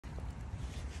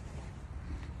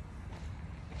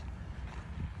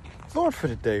Thought for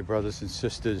the day, brothers and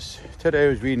sisters. Today I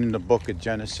was reading the book of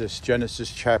Genesis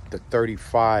chapter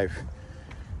 35.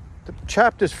 The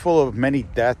chapter is full of many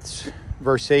deaths.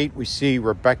 Verse 8, we see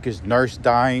Rebekah's nurse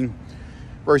dying.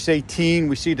 Verse 18,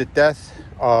 we see the death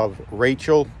of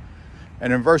Rachel.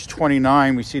 And in verse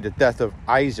 29, we see the death of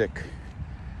Isaac.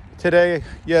 Today,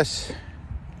 yes,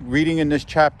 reading in this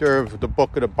chapter of the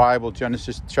book of the Bible,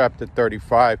 Genesis chapter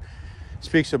 35,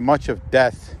 speaks of much of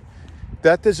death.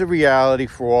 Death is a reality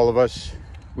for all of us.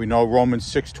 We know Romans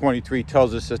 6:23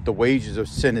 tells us that the wages of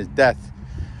sin is death,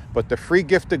 but the free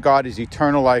gift of God is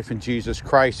eternal life in Jesus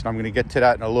Christ, and I'm going to get to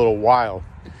that in a little while.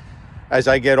 As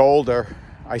I get older,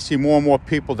 I see more and more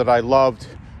people that I loved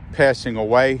passing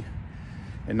away.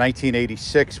 In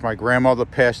 1986, my grandmother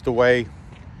passed away.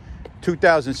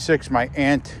 2006, my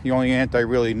aunt, the only aunt I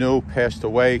really knew, passed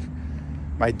away.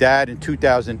 My dad in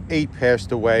 2008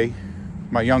 passed away.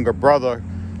 My younger brother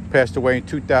passed away in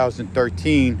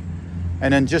 2013,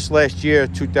 and then just last year,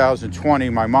 2020,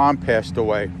 my mom passed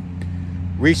away.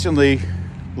 Recently,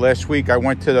 last week, I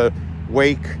went to the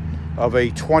wake of a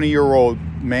 20-year-old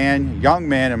man, young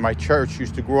man in my church,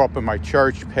 used to grow up in my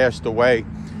church, passed away.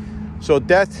 So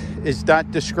death is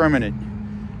not discriminate.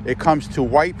 It comes to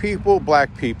white people,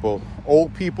 black people,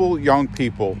 old people, young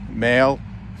people, male,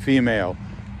 female,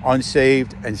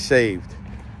 unsaved, and saved.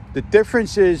 The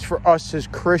difference is for us as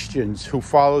Christians who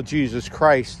follow Jesus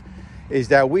Christ is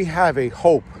that we have a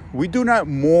hope. We do not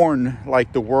mourn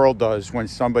like the world does when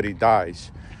somebody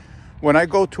dies. When I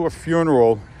go to a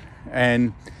funeral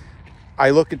and I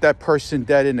look at that person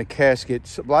dead in the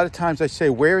casket, a lot of times I say,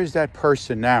 where is that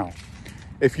person now?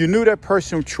 If you knew that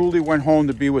person who truly went home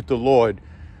to be with the Lord,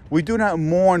 we do not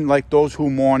mourn like those who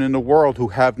mourn in the world, who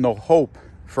have no hope.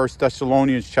 1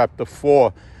 Thessalonians chapter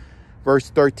 4.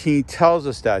 Verse 13 tells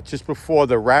us that just before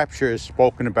the rapture is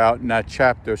spoken about in that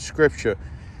chapter of scripture.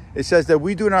 It says that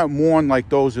we do not mourn like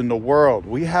those in the world.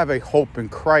 We have a hope in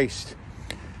Christ.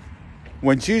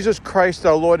 When Jesus Christ,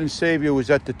 our Lord and Savior, was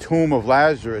at the tomb of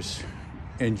Lazarus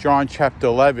in John chapter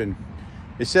 11,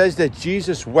 it says that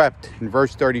Jesus wept in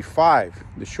verse 35,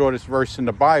 the shortest verse in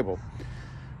the Bible.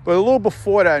 But a little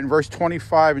before that, in verse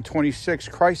 25 and 26,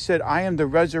 Christ said, I am the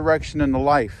resurrection and the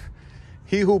life.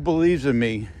 He who believes in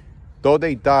me, though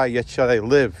they die, yet shall they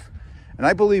live. And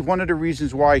I believe one of the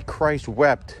reasons why Christ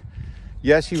wept,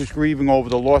 yes, he was grieving over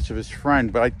the loss of his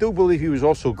friend, but I do believe he was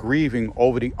also grieving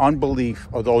over the unbelief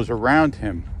of those around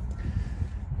him.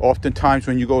 Oftentimes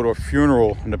when you go to a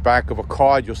funeral, in the back of a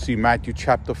card, you'll see Matthew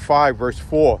chapter 5, verse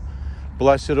 4.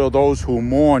 Blessed are those who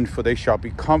mourn, for they shall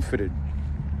be comforted.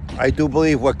 I do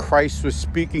believe what Christ was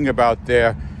speaking about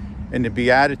there in the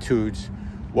Beatitudes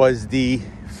was the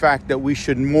fact that we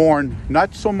should mourn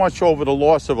not so much over the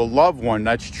loss of a loved one,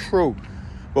 that's true,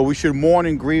 but we should mourn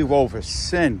and grieve over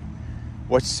sin,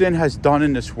 what sin has done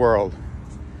in this world.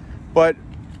 But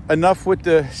enough with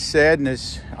the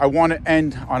sadness. I want to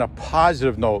end on a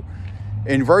positive note.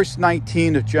 In verse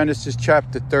 19 of Genesis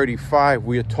chapter 35,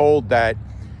 we are told that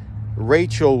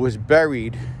Rachel was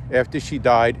buried after she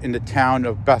died in the town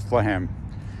of Bethlehem.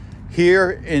 Here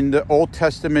in the Old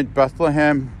Testament,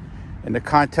 Bethlehem, in the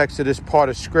context of this part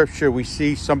of scripture, we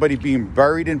see somebody being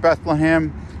buried in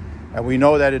Bethlehem. And we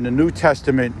know that in the New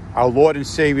Testament, our Lord and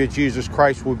Savior Jesus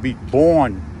Christ will be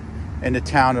born in the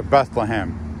town of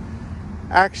Bethlehem.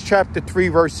 Acts chapter 3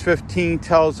 verse 15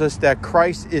 tells us that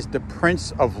Christ is the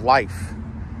Prince of Life.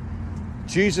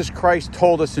 Jesus Christ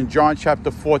told us in John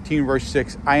chapter 14 verse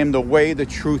 6, I am the way, the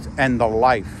truth, and the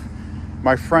life.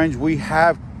 My friends, we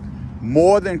have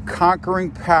more than conquering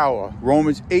power.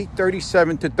 Romans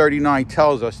 8:37 to 39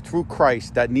 tells us through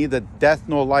Christ that neither death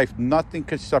nor life, nothing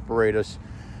can separate us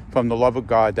from the love of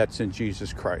God that's in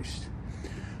Jesus Christ.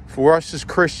 For us as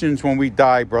Christians, when we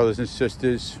die, brothers and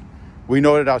sisters, we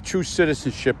know that our true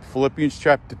citizenship, Philippians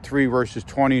chapter 3 verses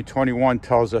 20 and 21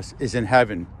 tells us, is in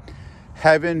heaven.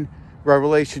 Heaven,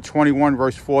 Revelation 21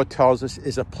 verse 4 tells us,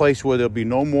 is a place where there'll be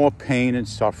no more pain and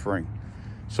suffering.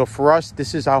 So for us,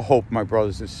 this is our hope, my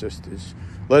brothers and sisters.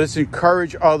 Let us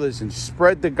encourage others and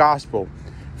spread the gospel.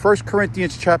 1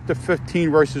 Corinthians chapter 15,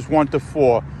 verses 1 to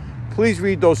 4. Please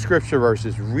read those scripture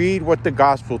verses. Read what the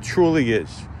gospel truly is.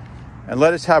 And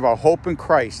let us have our hope in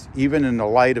Christ, even in the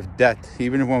light of death,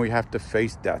 even when we have to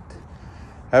face death.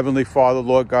 Heavenly Father,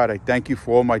 Lord God, I thank you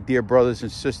for all my dear brothers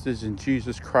and sisters in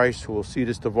Jesus Christ who will see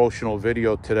this devotional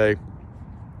video today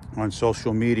on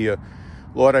social media.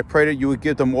 Lord, I pray that you would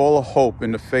give them all a hope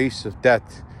in the face of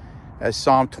death. As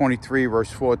Psalm 23 verse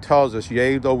 4 tells us,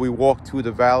 yea, though we walk through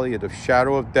the valley of the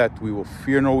shadow of death, we will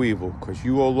fear no evil, because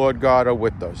you, O Lord God, are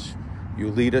with us. You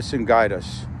lead us and guide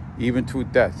us, even through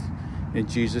death. In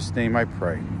Jesus' name I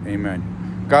pray.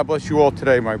 Amen. God bless you all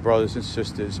today, my brothers and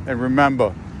sisters. And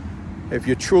remember, if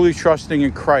you're truly trusting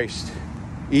in Christ,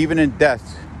 even in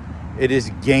death, it is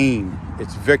gain.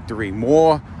 It's victory.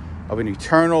 More of an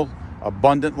eternal,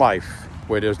 abundant life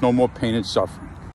where there's no more pain and suffering.